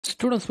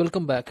Students,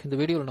 welcome back. இந்த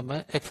வீடியோல நம்ம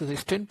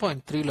exercise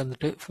 10.3 ல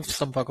இருந்துட்டு 5th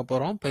sum பார்க்க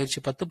போறோம். பயிற்சி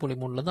 10.3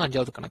 ல இருந்து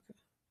 5வது கணக்கு.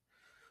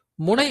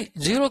 முனை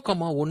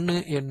 0,1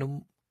 என்னும்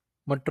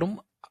மற்றும்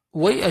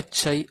y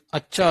அச்சை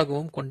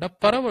அச்சாகவும் கொண்ட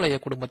பரவளைய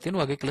குடும்பத்தின்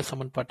வகைக்கெழு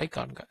சமன்பாட்டை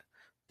காண்க.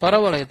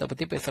 பரவளையத்தை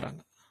பத்தி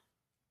பேசுறாங்க.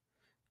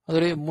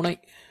 அதோடைய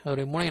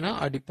முனைனா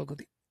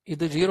அடிப்பகுதி.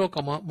 இது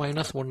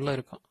 0,-1 ல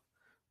இருக்கும்.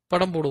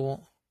 படம்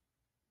போடுவோம்.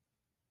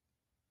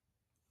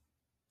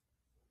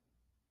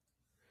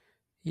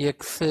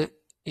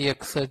 x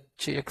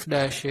அச்சு x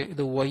dash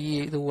இது y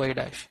இது y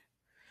dash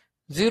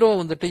 0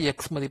 வந்துட்டு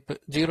x மதிப்பு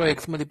 0 x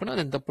மதிப்புனா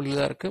அது இந்த புள்ளியில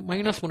தான் இருக்கு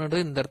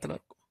 -1 இந்த இடத்துல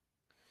இருக்கும்.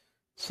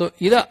 சோ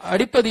இத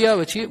அடிப்படையா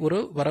வச்சு ஒரு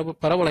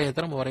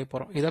பரவளையத்தை நம்ம வரைய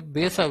போறோம். இத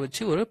பேஸா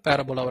வச்சு ஒரு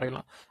பாராபோலா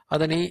வரையலாம்.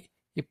 அத நீ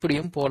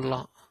இப்படியும்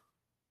போடலாம்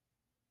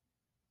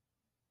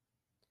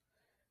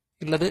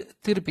இல்லது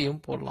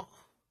திருப்பியும் போடலாம்.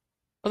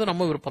 அது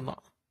நம்ம விருப்பம்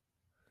தான்.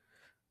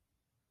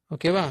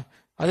 ஓகேவா?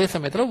 அதே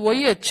சமயத்துல y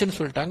அச்சுன்னு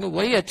சொல்லிட்டாங்க.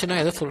 y அச்சுனா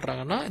எதை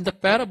சொல்றாங்கன்னா இந்த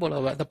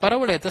பாராபோலாவை இந்த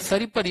பரவளையத்தை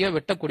சரிப்பதியா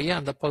வெட்டக்கூடிய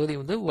அந்த பகுதி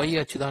வந்து y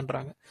அச்சு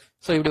தான்றாங்க.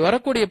 சோ இப்படி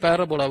வரக்கூடிய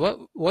பாராபோலாவை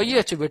y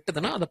அச்சு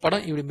வெட்டுதுன்னா அந்த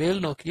படம் இப்படி மேல்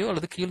நோக்கியோ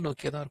அல்லது கீழ்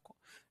நோக்கியோ தான் இருக்கும்.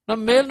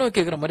 நான் மேல் நோக்கி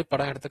இருக்கிற மாதிரி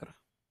படம் எடுத்துக்கிறேன்.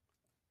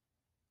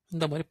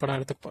 இந்த மாதிரி படம்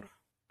எடுத்துக்க போறேன்.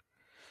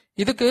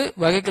 இதுக்கு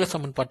வகைக்கெழு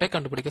சமன்பாட்டை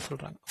கண்டுபிடிக்க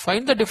சொல்றாங்க.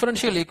 Find the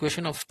differential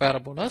equation of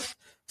parabolas,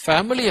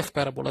 family of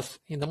parabolas.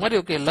 இந்த மாதிரி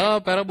இருக்க எல்லா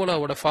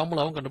பாராபோலாவோட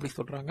ஃபார்முலாவும் கண்டுபிடிக்க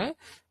சொல்றாங்க.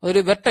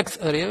 அதோட வெர்டெக்ஸ்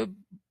அதோட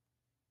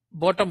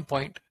bottom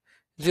point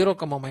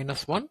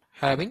 0,-1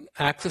 having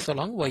axis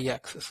along y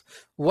axis.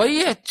 y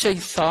அச்சை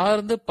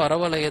சார்ந்து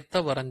பரவளையத்தை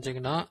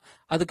வரைஞ்சீங்கன்னா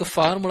அதுக்கு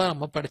ஃபார்முலா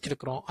நம்ம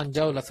படிச்சிருக்கிறோம்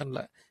 5வது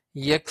லெசன்ல.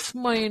 x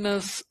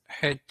minus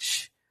h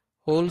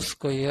whole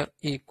square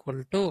equal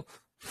to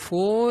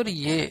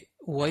 4a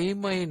y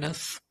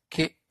minus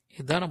k.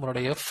 இதுதான்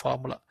நம்மளுடைய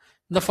ஃபார்முலா.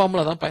 இந்த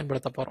ஃபார்முலா தான்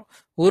பயன்படுத்த போறோம்.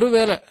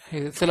 ஒருவேளை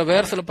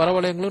வேற சில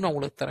பரவளையங்களும் நான்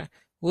உங்களுக்கு தரேன்.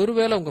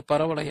 ஒருவேளை உங்க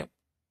பரவளையம்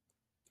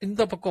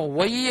இந்த பக்கம்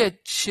y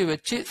அச்சு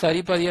வச்சு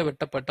சரிபாதியா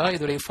வெட்டப்பட்டா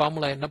இதோடைய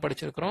ஃபார்முலா என்ன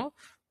படிச்சிருக்கிறோம்?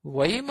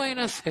 y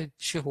minus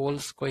h whole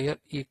square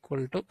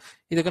equal to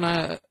இதுக்கு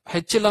நான்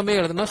h எல்லாமே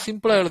எழுதுனா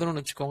சிம்பிளா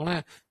எழுதணும்னு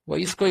வச்சுக்கோங்களேன்.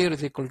 y square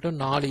is equal to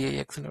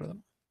 4ax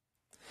எழுதணும்.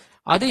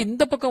 அது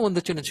இந்த பக்கம்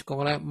வந்துச்சுன்னு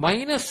வச்சுக்கோங்களேன்.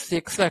 மைனஸ்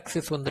x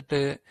ஆக்சிஸ்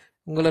வந்துட்டு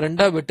உங்களை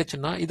ரெண்டா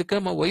வெட்டுச்சுன்னா இதுக்கு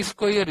நம்ம y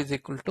square is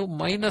equal to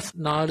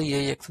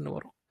 -4ax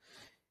வரும்.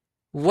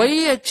 y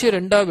அச்சு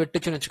ரெண்டா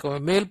வெட்டுச்சுன்னு வச்சுக்கோங்க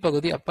மேல்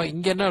பகுதி. அப்ப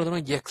இங்க என்ன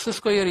எழுதணும்? x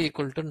square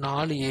equal to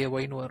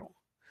 4ay வரும்.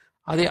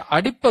 அதே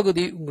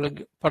அடிப்பகுதி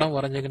உங்களுக்கு படம்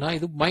வரைஞ்சீங்கன்னா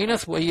இது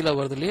 -y ல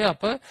வருது இல்லையா?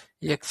 அப்ப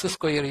x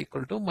square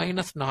equal to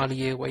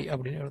 -4ay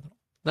அப்படின்னு எழுதணும்.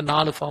 இந்த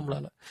 4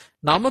 ஃபார்முலால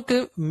நமக்கு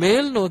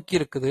மேல் நோக்கி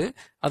இருக்குது.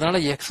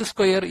 அதனால x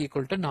square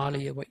equal to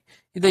 4ay.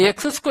 இந்த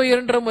x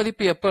ஸ்கொயர்ன்ற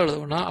மதிப்பு எப்ப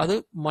எழுதுவோம்னா அது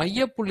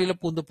மைய புள்ளியில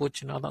பூந்து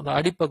போச்சுன்னா அந்த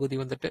அடிப்பகுதி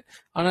வந்துட்டு.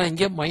 ஆனா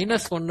இங்க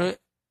 -1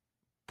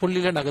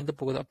 புள்ளியில நகர்ந்து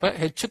போகுது. அப்ப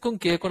ஹெச்சுக்கும்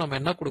கேக்கும் நம்ம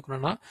என்ன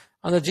கொடுக்கணும்னா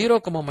அந்த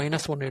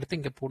 0,-1 எடுத்து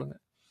இங்க போடுங்க.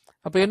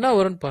 அப்ப என்ன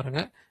வரும்னு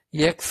பாருங்க.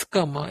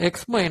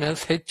 x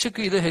மைனஸ்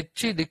ஹெச்சுக்கு இது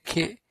h இது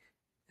k.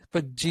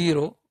 இப்ப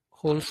 0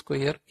 whole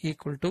square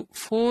equal to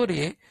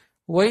 4a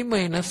y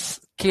minus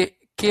k.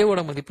 k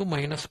ஓட மதிப்பு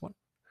 -1.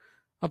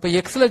 அப்ப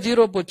xல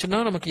 0 போச்சுன்னா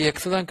நமக்கு x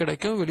தான்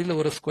கிடைக்கும். வெளியில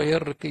ஒரு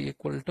ஸ்கொயர் இருக்கு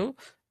equal to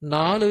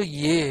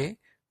 4a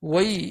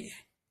y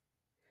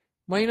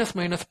minus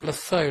minus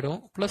plus ஆயிடும்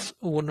பிளஸ்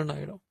 1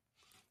 ஆயிடும்.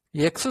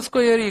 x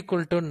square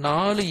equal to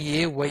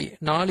 4ay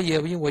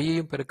 4aவையும்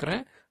yையும்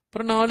பெருக்கிறேன்.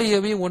 அப்புறம்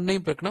 4aவையும்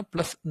 1ஐயும் பெருக்கினா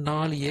பிளஸ்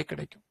 4a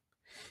கிடைக்கும்.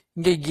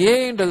 இங்க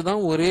a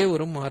தான் ஒரே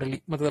ஒரு மாறிலி.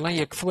 மற்றதெல்லாம்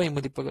xy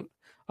மதிப்புகள்.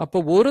 அப்போ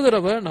ஒரு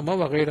தடவை நம்ம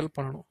வகையிடல்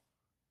பண்ணணும்.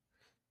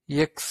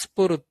 x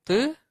பொறுத்து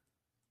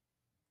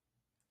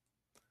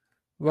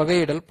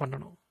வகையிடல்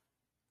பண்ணணும்.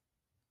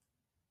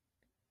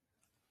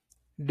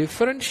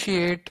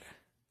 Differentiate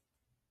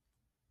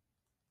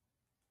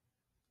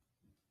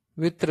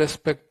with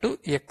respect to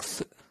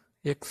x.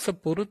 x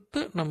பொறுத்து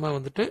நம்ம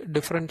வந்துட்டு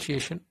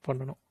டிஃபரன்ஷியேஷன்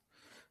பண்ணணும்.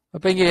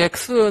 அப்ப இங்க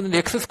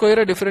x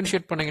ஸ்கொயரை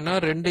டிஃபரன்ஷியேட் பண்ணீங்கன்னா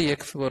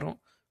 2x வரும்.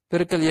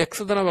 பெருக்கல் x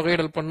தான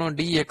வகையிடல் பண்ணோம்.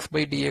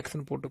 dx/dx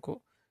போட்டுக்கோ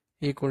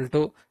ஈக்குவல்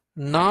டு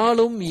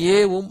 4ம்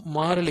aவும்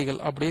மாறிலிகள்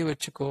அப்படியே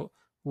வச்சுக்கோ.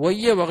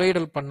 y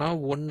வகையிடல் பண்ணா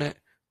 1.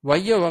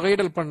 y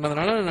வகையிடல்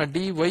பண்ணதுனால நான்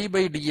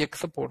dy/dx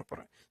போட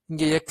போறேன்.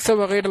 இங்க x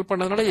வகையிடல்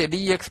பண்ணதுனால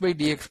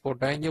dx/dx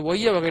போட்டேன். இங்க y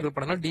வகையிடல்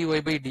பண்ணதுனால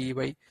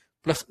dy/dy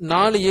பிளஸ்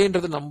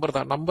 4aன்றது நம்பர்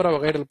தான். நம்பரை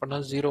வகையிடல் பண்ணா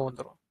 0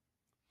 வந்துடும்.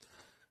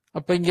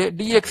 அப்ப இங்க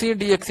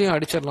dxையும்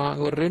அடிச்சிடலாம்.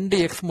 ஒரு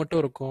 2x மட்டும்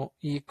இருக்கும்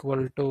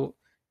ஈக்குவல் டு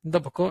இந்த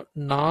பக்கம்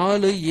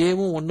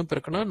 4aவும் 1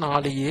 பெருக்குனா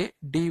 4a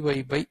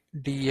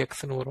dy/dx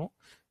வரும்.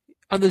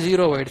 அது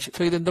 0 ஆயிடுச்சு.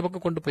 சோ இது இந்த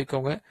பக்கம் கொண்டு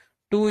போய்க்கோங்க.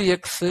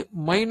 2x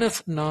minus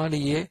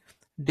 4a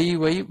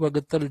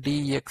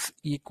dy/dx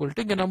equal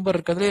to இங்க நம்பர்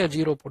இருக்கிறதுல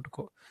 0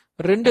 போட்டுக்கோ.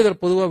 2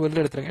 இதில் பொதுவா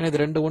வெளில எடுத்துருக்கேன்.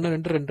 இது 2 1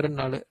 2 2 2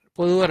 4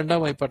 பொதுவா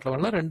 2ஆம் வாய்ப்பாட்டில்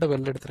வரலாம். 2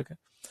 வெளில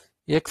எடுத்திருக்கேன்.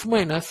 x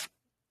மைனஸ்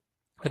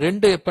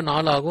 2 எப்ப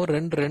 4 ஆகும்?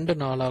 2 2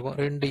 4 ஆகும்.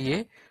 2a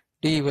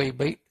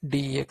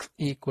dy/dx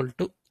equal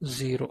to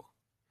 0.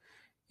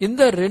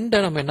 இந்த ரெண்டை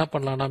நம்ம என்ன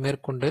பண்ணலாம்னா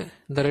மேற்கொண்டு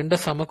இந்த ரெண்டை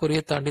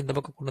சமக்குறியை தாண்டி இந்த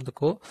பக்கம் கொண்டு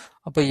வந்துக்கோ.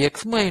 அப்ப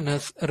X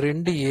minus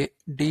 2a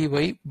dy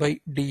by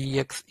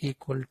dx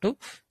equal to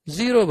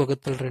 0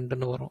 வகுத்தல்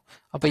 2ன்னு வரும்.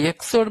 அப்ப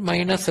எக்ஸோட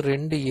minus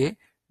 2a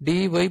dy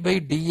by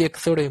dx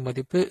ஓட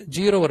மதிப்பு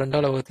 0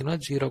 2ஆல வகுத்தீங்கன்னா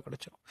 0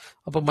 கிடைச்சிடும்.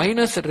 அப்ப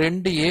மைனஸ்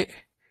 2a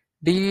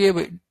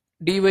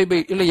dy பை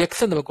இல்ல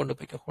எக்ஸ் அந்த பக்கம் கொண்டு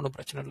போய்க்க, ஒன்றும்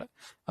பிரச்சனை இல்லை.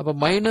 அப்ப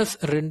minus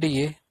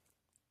 2a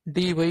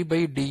dy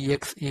by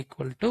dx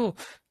equal to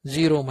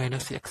 0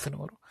 minus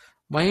எக்ஸ்ன்னு வரும்.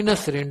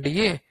 மைனஸ்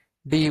 2a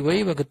dy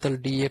வகுத்தல்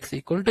dx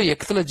ஈக்குவல் டு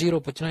எக்ஸ்ல 0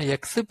 போச்சுன்னா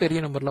எக்ஸ் பெரிய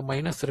நம்பர்ல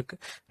மைனஸ் இருக்கு,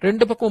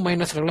 ரெண்டு பக்கம்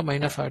மைனஸ் இருக்கல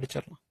மைனஸ்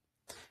அடிச்சிடலாம்.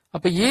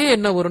 அப்ப ஏ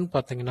என்ன வரும்னு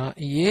பாத்தீங்கன்னா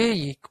ஏ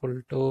ஈக்குவல்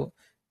டு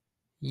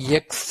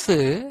எக்ஸ்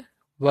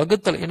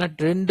வகுத்தல், ஏன்னா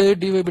 2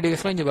 dy பை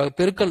dx இங்க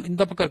பெருக்கல்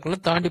இந்த பக்கம்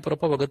இருக்கல தாண்டி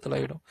போறப்ப வகுத்தல்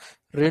ஆயிடும்,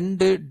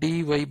 2 dy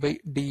பை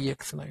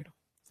dx ஆயிடும்.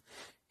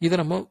 இதை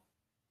நம்ம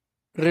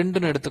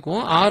 2ன்னு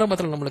எடுத்துக்குவோம்.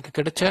 ஆரம்பத்தில் நம்மளுக்கு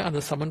கிடைச்ச அந்த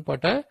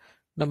சமன்பாட்டை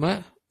நம்ம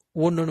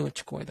 1ன்னு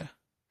வச்சுக்குவோம். இதை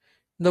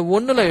இந்த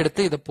 1ல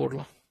எடுத்து இதை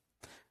போடலாம்.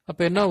 அப்ப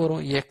என்ன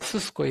வரும், எக்ஸ்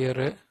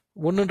ஸ்கொயரு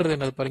 1ன்றது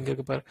என்னது பாருங்க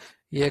இருக்கு பாரு,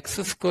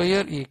 எக்ஸ்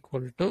ஸ்கொயர்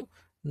ஈக்குவல் டு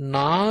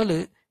 4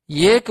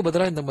 ஏக்கு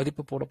பதிலாக இந்த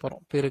மதிப்பு போட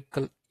போறோம்,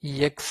 பெருக்கல்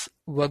எக்ஸ்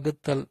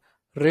வகுத்தல்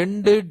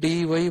 2 dy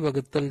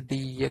வகுத்தல்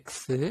dx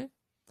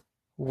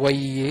y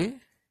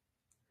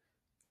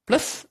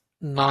பிளஸ்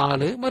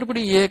 4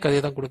 மறுபடியும் ஏக்கு அதே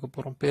தான் கொடுக்க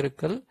போறோம்,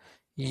 பெருக்கல்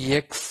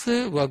எக்ஸ்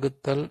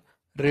வகுத்தல்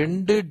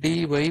 2 dy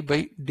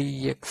பை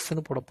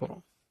dxன்னு போட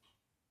போறோம்.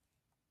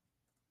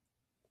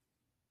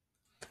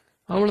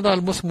 அவ்வளவுதான்,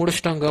 ஆல்மோஸ்ட்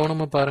முடிச்சிட்டாங்க.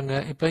 கவனமா பாருங்க.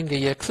 இப்ப இங்க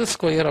எக்ஸ்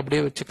ஸ்கொயர்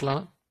அப்படியே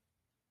வச்சுக்கலாம்.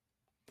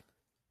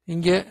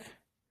 இங்க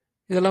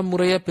இதெல்லாம்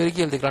முறையா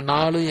பெருக்கி எழுதிக்கலாம்.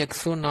 4x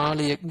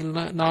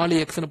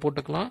 4xன்னு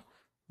போட்டுக்கலாம்,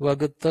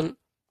 வகுத்தல்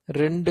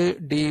 2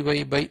 dy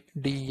பை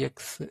dx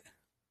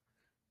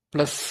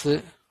பிளஸ்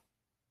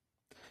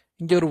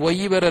இங்க ஒரு y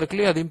வேற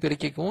இருக்குல்லையே அதையும்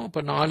பெருக்கிக்குவோம்.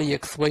 அப்ப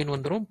 4xyன்னு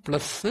வந்துடும்,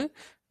 பிளஸ்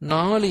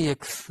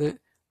 4x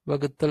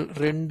வகுத்தல்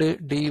 2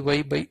 dy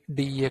பை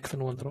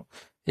dxன்னு வந்துடும்.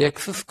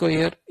 X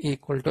square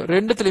equal to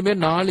ரெண்டுத்துலயுமே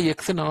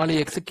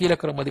 4x கீழே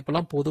இருக்கிற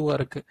மதிப்பெல்லாம் பொதுவா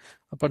இருக்கு.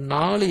 அப்ப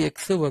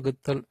 4x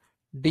வகுத்தல்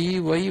dy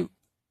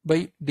பை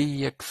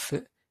dx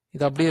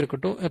இது அப்படியே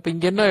இருக்கட்டும். இப்ப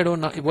இங்க என்ன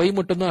ஆயிடும், y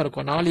மட்டும் தான்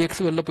இருக்கும், 4x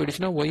வெளில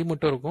போயிடுச்சுன்னா y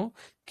மட்டும் இருக்கும்,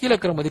 கீழே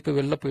இருக்கிற மதிப்பு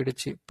வெளில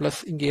போயிடுச்சு,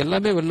 பிளஸ் இங்க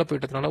எல்லாமே வெளில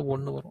போயிட்டதுனால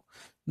 1 வரும்.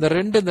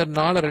 இந்த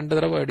 4 2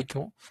 தடவை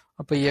அடிக்கும்.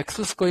 அப்ப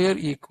X square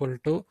equal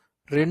to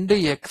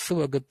 2x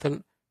வகுத்தல்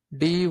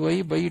dy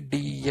by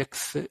dx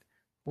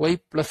y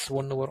plus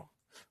 1 வரும்.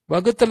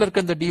 வகுத்தல்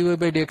இருக்க இந்த dy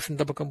பை dx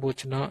இந்த பக்கம்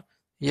போச்சுன்னா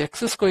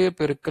எக்ஸ் ஸ்கொயர்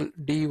பெருக்கல்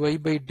dy by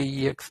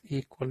dx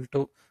equal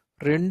to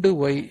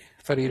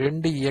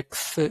 2x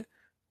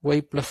y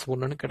plus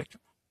 1ன்னு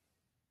கிடைக்கும்.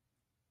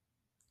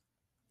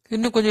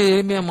 இன்னும் கொஞ்சம்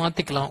எளிமையா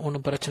மாத்திக்கலாம்,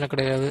 ஒன்றும் பிரச்சனை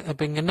கிடையாது.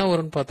 அப்ப இங்க என்ன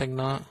வரும்னு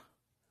பாத்தீங்கன்னா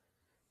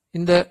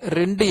இந்த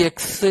 2x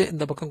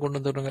இந்த பக்கம் கொண்டு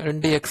வந்துடுங்க,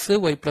 2x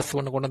y பிளஸ்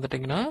 1 கொண்டு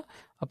வந்துட்டீங்கன்னா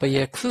அப்ப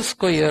X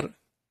square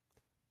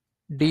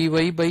dy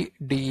by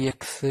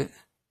dx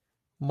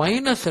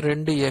minus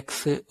 2x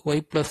y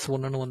plus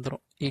 1ன்னு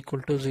வந்துடும்,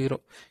 ஈக்குவல் டு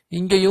 0.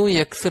 இங்கேயும்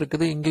எக்ஸ்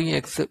இருக்குது, இங்கேயும்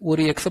எக்ஸ்,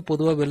 ஒரு எக்ஸ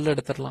பொதுவா வெளில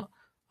எடுத்துடலாம்.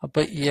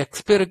 அப்ப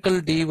எக்ஸ் பெருக்கல்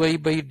dy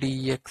பை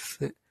dx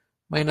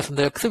மைனஸ்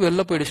இந்த எக்ஸ்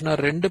வெளில போயிடுச்சுன்னா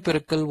 2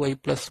 பெருக்கல் y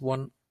plus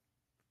 1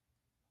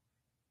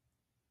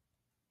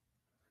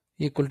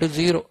 equal to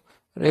 0.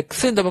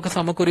 X இந்த பக்கம்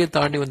சமக்குறியை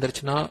தாண்டி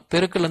வந்துருச்சுன்னா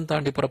பெருக்கல்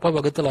தாண்டி போறப்ப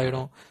வகுத்தல்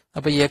ஆயிடும்.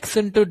 அப்ப X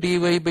into dy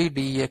by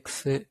dx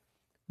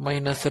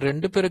minus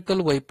 2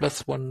 பெருக்கல் y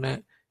பிளஸ் 1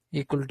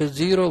 ஈக்குவல் டு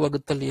 0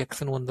 வகுத்தல்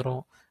எக்ஸ்ன்னு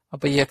வந்துடும்.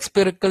 அப்ப எக்ஸ்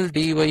பெருக்கல்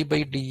dy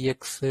by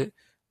dx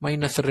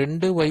minus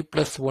 2y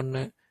plus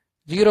 1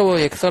 0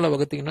 எக்ஸால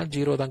வகுத்தீங்கன்னா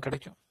 0 தான்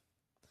கிடைக்கும்.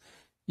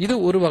 இது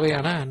ஒரு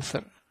வகையான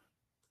ஆன்சர்.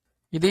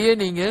 இதையே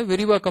நீங்க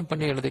விரிவாக்கம்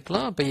பண்ணி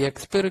எழுதிக்கலாம். அப்ப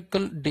எக்ஸ்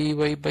பெருக்கல் dy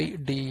பை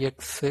dx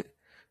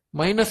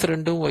மைனஸ்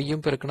 2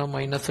 yயும் பெருக்கினா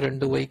மைனஸ்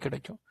 2y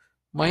கிடைக்கும்,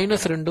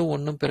 மைனஸ் 2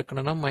 1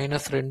 பெருக்கணும்னா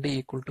மைனஸ் 2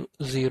 ஈக்குவல் டு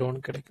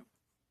 0ன்னு கிடைக்கும்.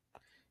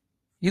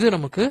 இது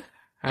நமக்கு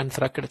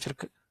ஆன்சரா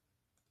கிடைச்சிருக்கு.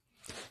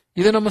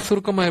 இதை நம்ம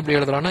சுருக்கமா எப்படி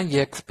எழுதலாம்னா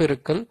எக்ஸ்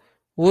பெருக்கல்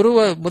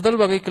முதல்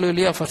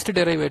வகைக்கெழுவிலேயே ஃபர்ஸ்ட்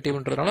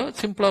டெரைவேட்டிவ்ன்றதுனால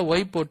சிம்பிளா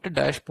y போட்டு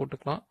டேஷ்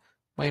போட்டுக்கலாம்,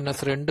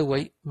 minus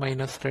 2y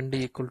minus 2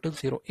 equal to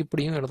 0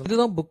 இப்படியும் எழுதலாம்.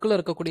 இதுதான் புக்ல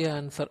இருக்கக்கூடிய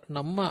ஆன்சர்.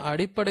 நம்ம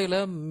அடிப்படையில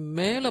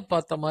மேல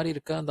பார்த்த மாதிரி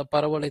இருக்க அந்த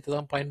பரவளையத்தை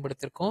தான்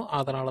பயன்படுத்தியிருக்கோம்,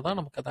 அதனாலதான்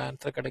நமக்கு அந்த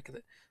ஆன்சர் கிடைக்குது.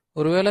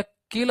 ஒருவேளை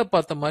கீழே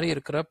பார்த்த மாதிரி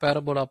இருக்கிற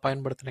பேரபோலா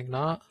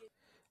பயன்படுத்தினீங்கன்னா,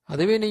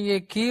 அதுவே நீங்க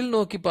கீழ்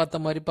நோக்கி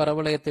பார்த்த மாதிரி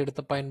பரவளையத்தை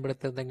எடுத்து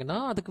பயன்படுத்திருந்தீங்கன்னா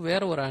அதுக்கு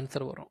வேற ஒரு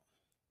ஆன்சர் வரும்.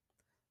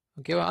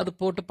 ஓகேவா, அது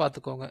போட்டு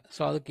பார்த்துக்கோங்க.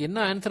 ஸோ அதுக்கு என்ன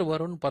ஆன்சர்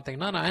வரும்னு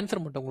பார்த்தீங்கன்னா நான்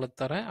ஆன்சர் மட்டும் உங்களுக்கு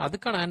தரேன்.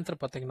 அதுக்கான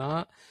ஆன்சர் பார்த்தீங்கன்னா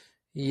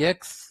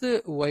எக்ஸ்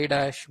ஒய்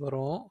டேஷ்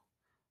வரும்,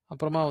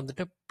 அப்புறமா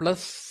வந்துட்டு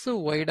பிளஸ்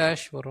ஒய்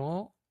டேஷ்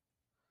வரும்,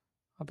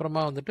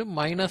 அப்புறமா வந்துட்டு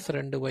மைனஸ்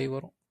 2y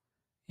வரும்,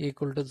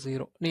 ஈக்குவல் டு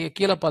 0. நீங்கள்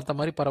கீழே பார்த்த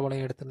மாதிரி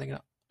பரவளையம்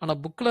எடுத்திருந்தீங்கன்னா. ஆனால்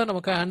புக்கில்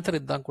நமக்கு ஆன்சர்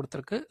இதுதான்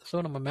கொடுத்துருக்கு.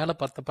 ஸோ நம்ம மேலே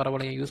பார்த்த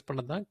பரவளையம் யூஸ்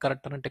பண்ணது தான்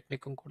கரெக்டான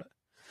டெக்னிக்கும் கூட.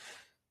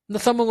 இந்த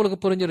சம் உங்களுக்கு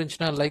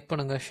புரிஞ்சிருந்துச்சுன்னா லைக்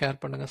பண்ணுங்க,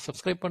 ஷேர் பண்ணுங்க,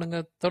 சப்ஸ்கிரைப் பண்ணுங்க,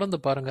 தொடர்ந்து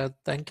பாருங்க.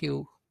 தேங்க்யூ,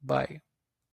 பாய்.